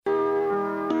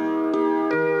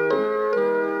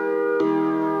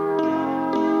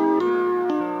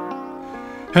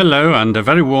Hello and a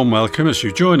very warm welcome as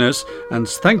you join us, and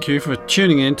thank you for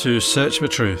tuning in to Search for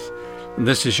Truth.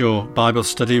 This is your Bible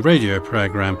study radio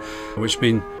programme, which has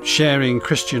been sharing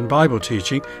Christian Bible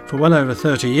teaching for well over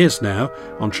 30 years now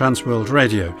on Transworld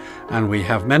Radio, and we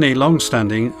have many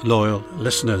long-standing loyal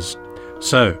listeners.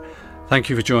 So, thank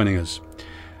you for joining us.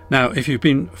 Now, if you've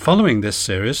been following this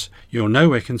series, you'll know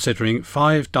we're considering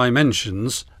 5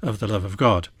 dimensions of the love of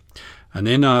God. And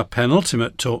in our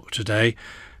penultimate talk today,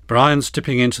 Brian's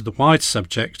dipping into the wide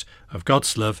subject of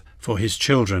God's love for his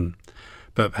children.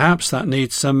 But perhaps that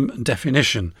needs some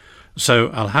definition. So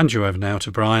I'll hand you over now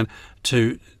to Brian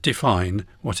to define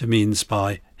what he means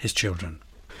by his children.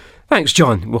 Thanks,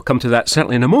 John. We'll come to that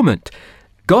certainly in a moment.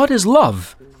 God is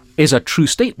love is a true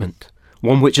statement,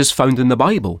 one which is found in the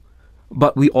Bible.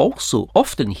 But we also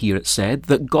often hear it said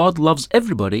that God loves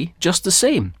everybody just the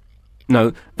same.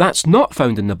 Now, that's not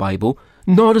found in the Bible,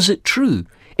 nor is it true,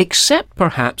 except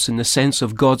perhaps in the sense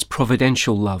of God's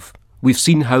providential love. We've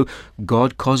seen how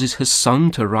God causes his sun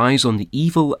to rise on the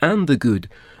evil and the good,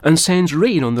 and sends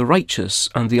rain on the righteous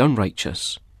and the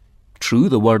unrighteous. True,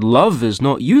 the word love is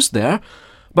not used there,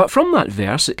 but from that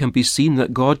verse it can be seen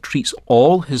that God treats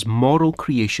all his moral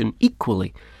creation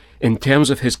equally, in terms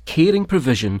of his caring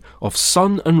provision of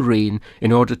sun and rain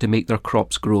in order to make their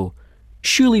crops grow.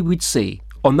 Surely we'd say,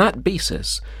 on that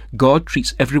basis, God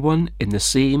treats everyone in the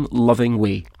same loving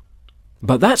way.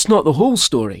 But that's not the whole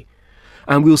story,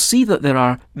 and we'll see that there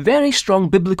are very strong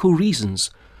biblical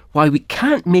reasons why we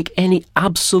can't make any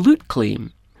absolute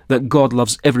claim that God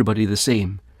loves everybody the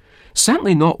same,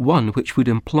 certainly not one which would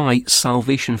imply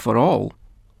salvation for all.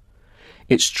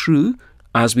 It's true,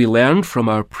 as we learned from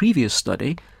our previous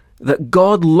study, that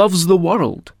God loves the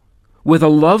world with a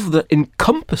love that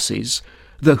encompasses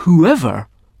the whoever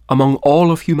among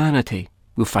all of humanity.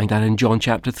 We'll find that in John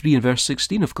chapter 3 and verse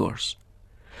 16, of course.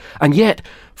 And yet,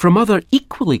 from other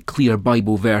equally clear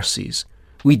Bible verses,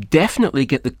 we definitely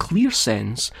get the clear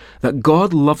sense that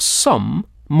God loves some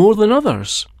more than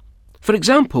others. For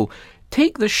example,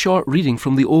 take this short reading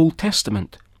from the Old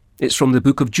Testament. It's from the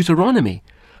book of Deuteronomy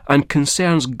and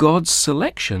concerns God's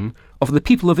selection of the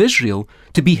people of Israel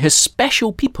to be his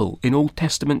special people in Old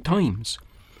Testament times.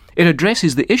 It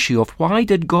addresses the issue of why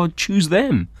did God choose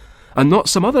them and not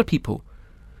some other people.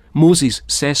 Moses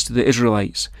says to the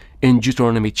Israelites in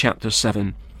Deuteronomy chapter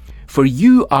 7, "For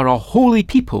you are a holy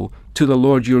people to the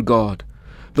Lord your God.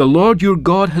 The Lord your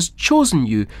God has chosen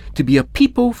you to be a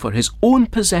people for his own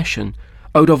possession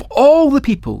out of all the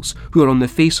peoples who are on the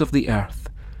face of the earth.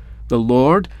 The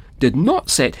Lord did not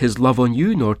set his love on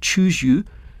you nor choose you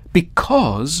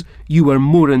because you were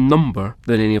more in number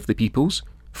than any of the peoples,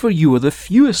 for you were the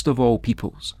fewest of all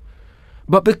peoples,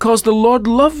 but because the Lord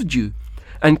loved you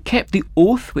and kept the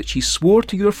oath which he swore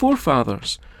to your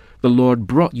forefathers. The Lord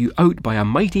brought you out by a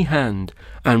mighty hand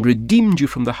and redeemed you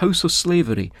from the house of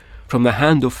slavery, from the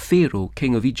hand of Pharaoh,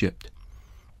 king of Egypt."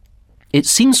 It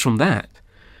seems from that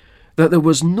there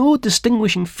was no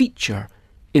distinguishing feature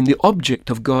in the object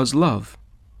of God's love.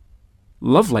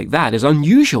 Love like that is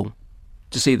unusual,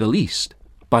 to say the least,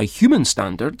 by human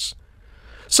standards.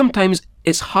 Sometimes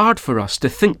it's hard for us to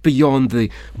think beyond the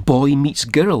boy meets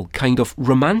girl kind of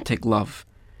romantic love.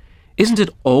 Isn't it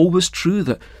always true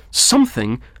that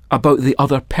something about the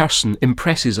other person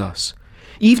impresses us,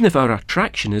 even if our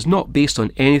attraction is not based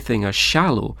on anything as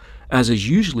shallow as is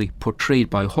usually portrayed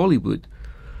by Hollywood?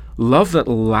 Love that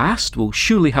lasts will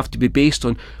surely have to be based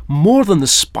on more than the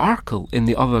sparkle in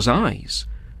the other's eyes,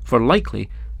 for likely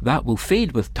that will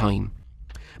fade with time.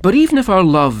 But even if our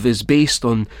love is based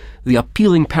on the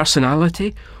appealing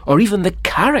personality or even the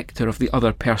character of the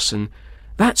other person,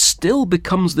 that still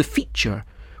becomes the feature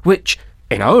which,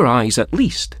 in our eyes at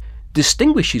least,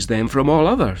 distinguishes them from all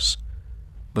others.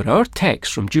 But our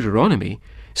text from Deuteronomy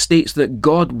states that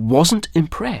God wasn't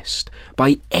impressed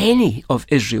by any of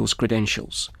Israel's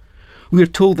credentials. We are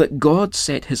told that God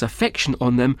set his affection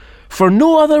on them for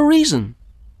no other reason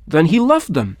than he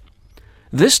loved them.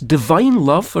 This divine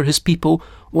love for his people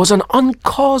was an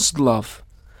uncaused love,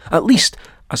 at least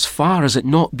as far as it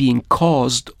not being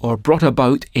caused or brought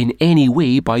about in any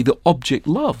way by the object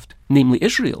loved, namely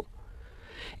Israel.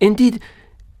 Indeed,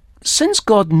 since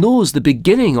God knows the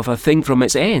beginning of a thing from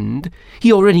its end,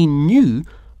 he already knew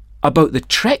about the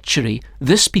treachery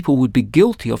this people would be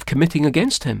guilty of committing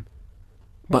against him.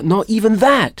 But not even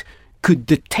that could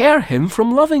deter him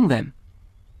from loving them.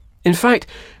 In fact,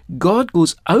 God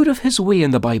goes out of his way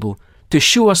in the Bible to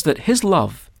show us that his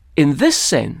love, in this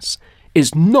sense,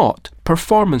 is not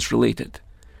performance-related.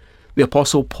 The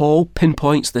Apostle Paul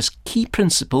pinpoints this key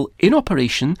principle in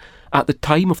operation at the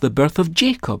time of the birth of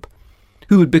Jacob,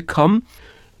 who would become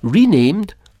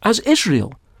renamed as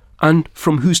Israel and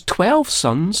from whose 12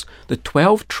 sons the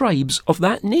 12 tribes of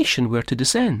that nation were to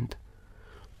descend.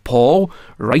 Paul,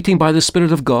 writing by the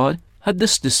Spirit of God, had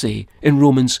this to say in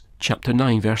Romans chapter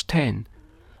 9, verse 10.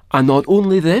 And not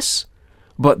only this,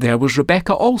 but there was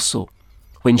Rebekah also,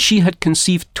 when she had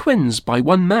conceived twins by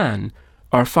one man,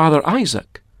 our father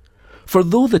Isaac. For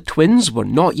though the twins were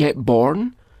not yet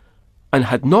born, and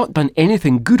had not done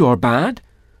anything good or bad,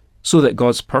 so that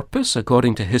God's purpose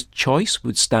according to his choice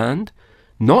would stand,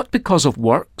 not because of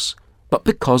works, but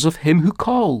because of him who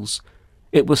calls,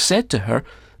 it was said to her,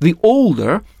 the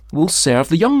older will serve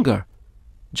the younger.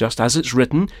 Just as it's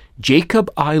written,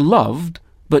 Jacob I loved,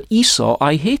 but Esau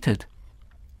I hated.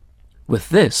 With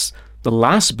this, the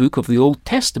last book of the Old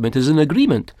Testament is in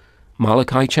agreement.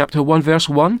 Malachi chapter 1 verse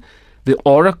 1, the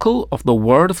oracle of the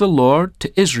word of the Lord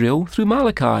to Israel through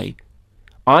Malachi.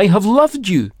 I have loved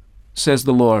you, says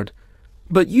the Lord.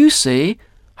 But you say,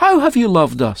 how have you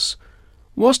loved us?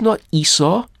 Was not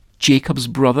Esau Jacob's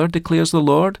brother, declares the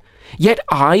Lord? Yet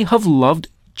I have loved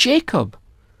Jacob.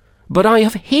 But I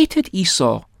have hated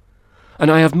Esau,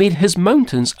 and I have made his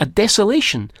mountains a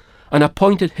desolation, and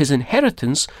appointed his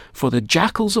inheritance for the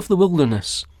jackals of the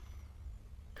wilderness.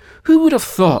 Who would have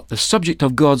thought the subject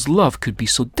of God's love could be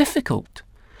so difficult?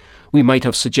 We might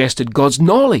have suggested God's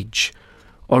knowledge,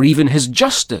 or even his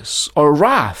justice or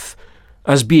wrath,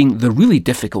 as being the really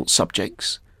difficult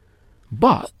subjects.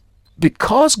 But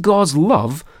because God's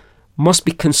love must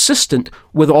be consistent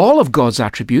with all of God's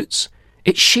attributes,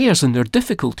 it shares in their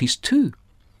difficulties too.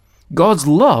 God's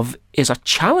love is a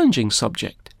challenging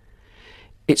subject.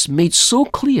 It's made so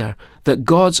clear that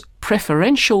God's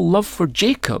preferential love for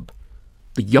Jacob,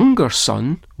 the younger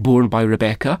son born by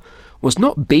Rebekah, was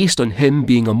not based on him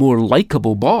being a more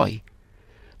likable boy.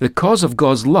 The cause of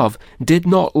God's love did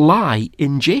not lie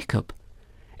in Jacob.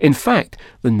 In fact,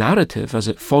 the narrative as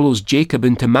it follows Jacob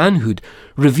into manhood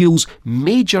reveals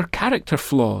major character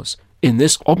flaws in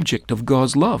this object of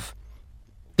God's love.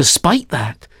 Despite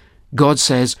that, God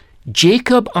says,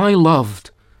 Jacob I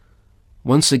loved.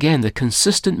 Once again, the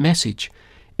consistent message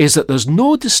is that there's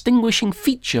no distinguishing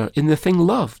feature in the thing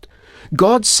loved.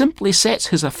 God simply sets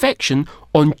his affection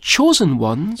on chosen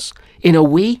ones in a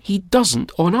way he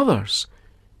doesn't on others.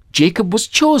 Jacob was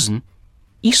chosen,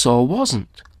 Esau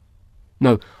wasn't.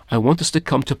 Now, I want us to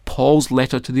come to Paul's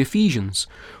letter to the Ephesians,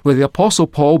 where the Apostle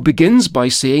Paul begins by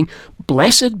saying,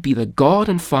 Blessed be the God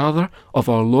and Father of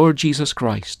our Lord Jesus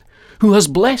Christ, who has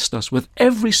blessed us with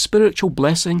every spiritual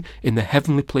blessing in the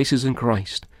heavenly places in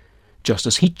Christ, just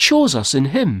as he chose us in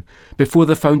him before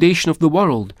the foundation of the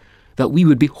world, that we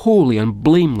would be holy and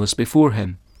blameless before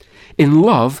him. In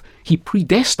love, he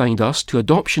predestined us to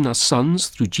adoption as sons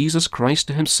through Jesus Christ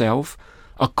to himself,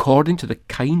 according to the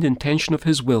kind intention of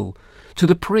his will, to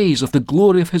the praise of the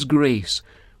glory of his grace,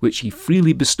 which he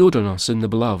freely bestowed on us in the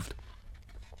beloved.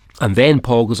 And then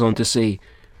Paul goes on to say,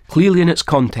 clearly in its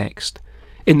context,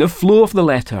 in the flow of the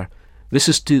letter, this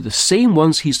is to the same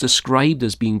ones he's described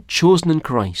as being chosen in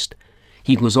Christ.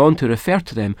 He goes on to refer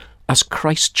to them as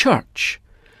Christ's church,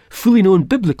 fully known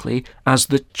biblically as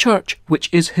the church which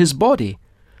is his body.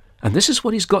 And this is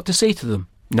what he's got to say to them,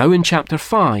 now in chapter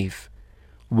 5.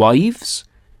 Wives,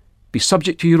 be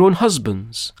subject to your own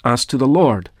husbands, as to the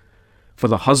Lord. For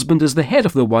the husband is the head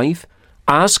of the wife,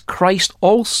 as Christ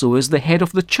also is the head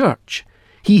of the church,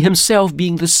 he himself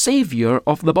being the Saviour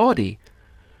of the body.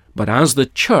 But as the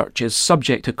church is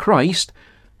subject to Christ,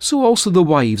 so also the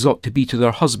wives ought to be to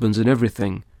their husbands in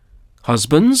everything.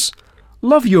 Husbands,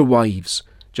 love your wives,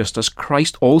 just as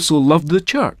Christ also loved the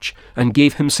church, and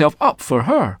gave himself up for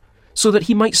her, so that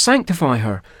he might sanctify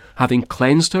her, having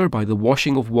cleansed her by the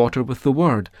washing of water with the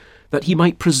word, that he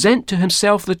might present to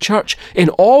himself the church in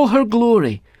all her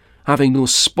glory, having no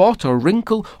spot or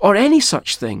wrinkle or any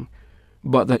such thing,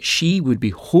 but that she would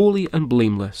be holy and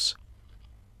blameless.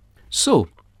 So,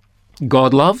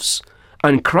 God loves,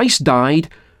 and Christ died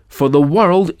for the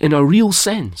world in a real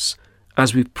sense,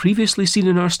 as we've previously seen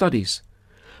in our studies.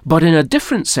 But in a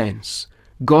different sense,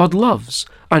 God loves,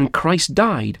 and Christ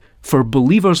died for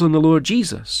believers in the Lord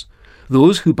Jesus,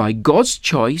 those who by God's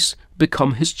choice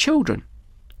become his children.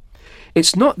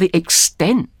 It's not the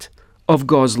extent of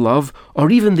God's love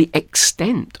or even the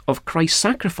extent of Christ's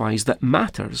sacrifice that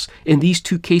matters in these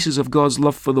two cases of God's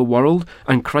love for the world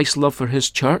and Christ's love for his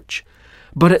church,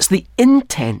 but it's the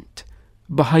intent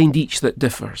behind each that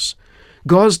differs.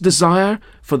 God's desire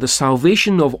for the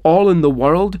salvation of all in the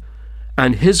world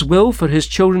and his will for his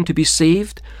children to be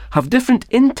saved have different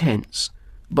intents,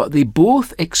 but they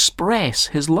both express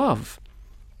his love.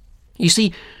 You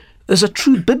see, there's a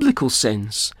true biblical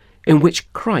sense in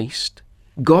which Christ,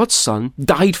 God's Son,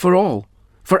 died for all,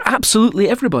 for absolutely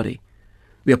everybody.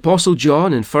 The Apostle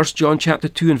John in 1 John chapter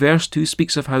 2 and verse 2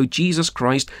 speaks of how Jesus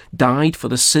Christ died for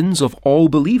the sins of all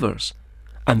believers.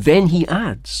 And then he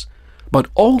adds, but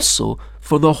also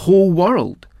for the whole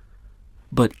world.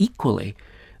 But equally,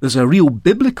 there's a real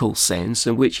biblical sense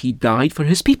in which he died for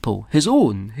his people, his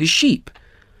own, his sheep.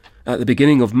 At the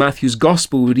beginning of Matthew's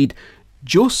Gospel, we read,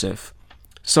 Joseph,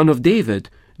 son of David,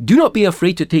 do not be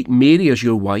afraid to take Mary as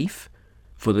your wife,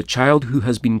 for the child who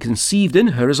has been conceived in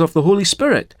her is of the Holy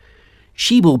Spirit.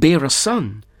 She will bear a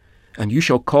son, and you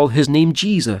shall call his name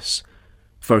Jesus,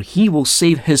 for he will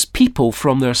save his people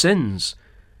from their sins.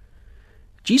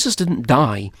 Jesus didn't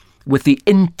die with the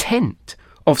intent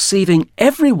of saving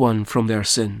everyone from their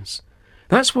sins.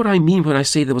 That's what I mean when I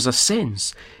say there was a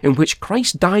sense in which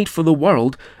Christ died for the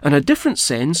world, and a different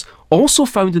sense also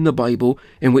found in the Bible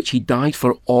in which he died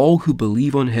for all who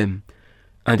believe on him.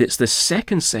 And it's the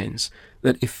second sense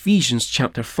that Ephesians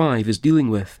chapter 5 is dealing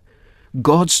with.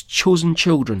 God's chosen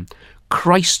children,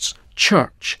 Christ's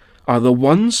church, are the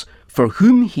ones for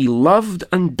whom he loved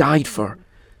and died for,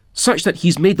 such that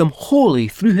he's made them holy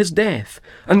through his death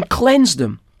and cleansed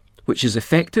them, which is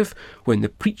effective when the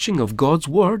preaching of God's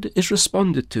word is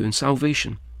responded to in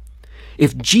salvation.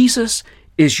 If Jesus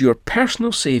is your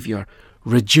personal Saviour,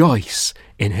 rejoice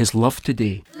in his love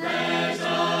today. Let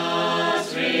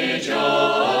us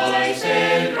rejoice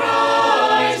in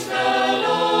Christ the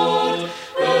Lord,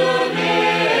 who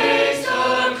makes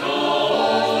our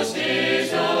cause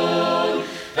his own.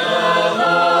 The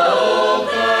hope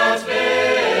that's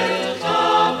built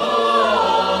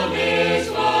upon his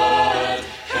word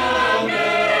can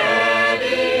ne'er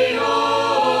be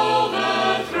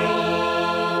overthrown.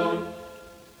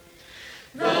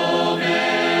 Though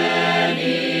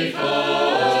many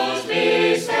foes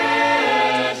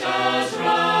beset us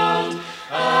round,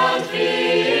 and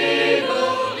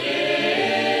feeble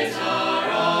is our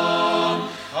arm,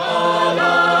 our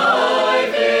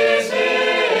life is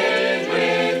hid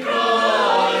with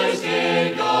Christ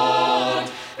in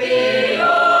God,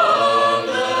 beyond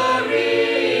the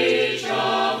reach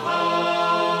of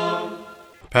harm.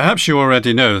 Perhaps you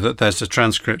already know that there's a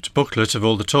transcript booklet of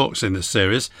all the talks in this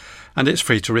series, and it's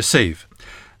free to receive.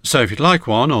 So if you'd like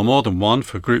one or more than one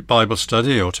for group Bible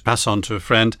study or to pass on to a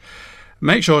friend,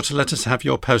 make sure to let us have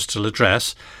your postal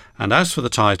address, and as for the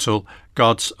title,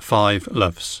 God's 5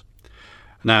 Loves.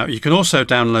 Now, you can also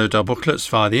download our booklets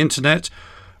via the internet,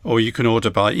 or you can order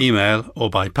by email or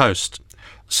by post.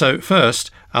 So first,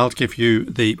 I'll give you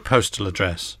the postal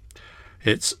address.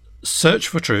 It's Search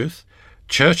for Truth,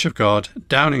 Church of God,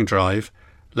 Downing Drive,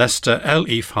 Leicester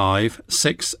LE5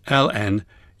 6LN,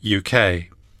 UK.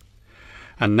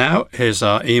 And now here's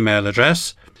our email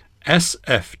address,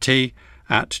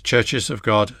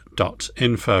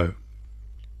 sft@churchesofgod.info.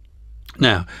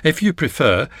 Now, if you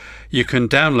prefer, you can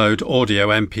download audio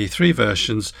MP3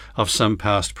 versions of some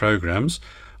past programmes,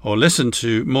 or listen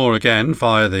to more again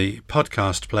via the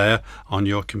podcast player on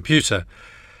your computer.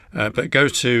 But go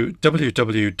to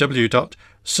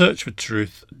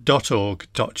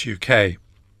www.searchfortruth.org.uk.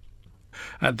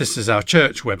 This is our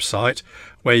church website,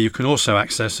 where you can also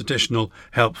access additional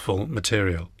helpful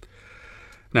material.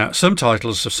 Now, some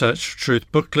titles of Search for Truth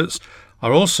booklets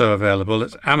are also available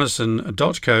at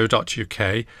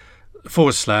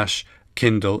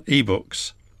amazon.co.uk/Kindle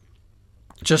ebooks.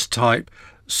 Just type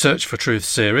Search for Truth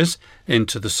series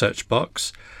into the search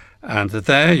box, and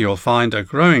there you'll find a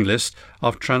growing list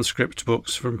of transcript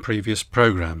books from previous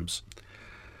programmes.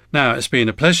 Now, it's been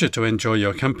a pleasure to enjoy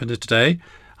your company today.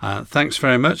 Thanks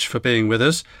very much for being with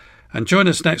us, and join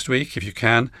us next week if you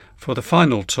can for the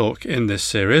final talk in this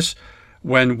series,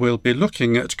 when we'll be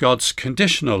looking at God's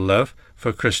conditional love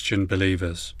for Christian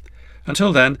believers.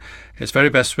 Until then, it's very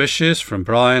best wishes from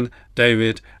Brian,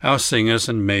 David, our singers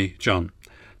and me, John.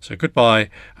 So goodbye,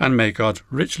 and may God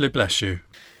richly bless you.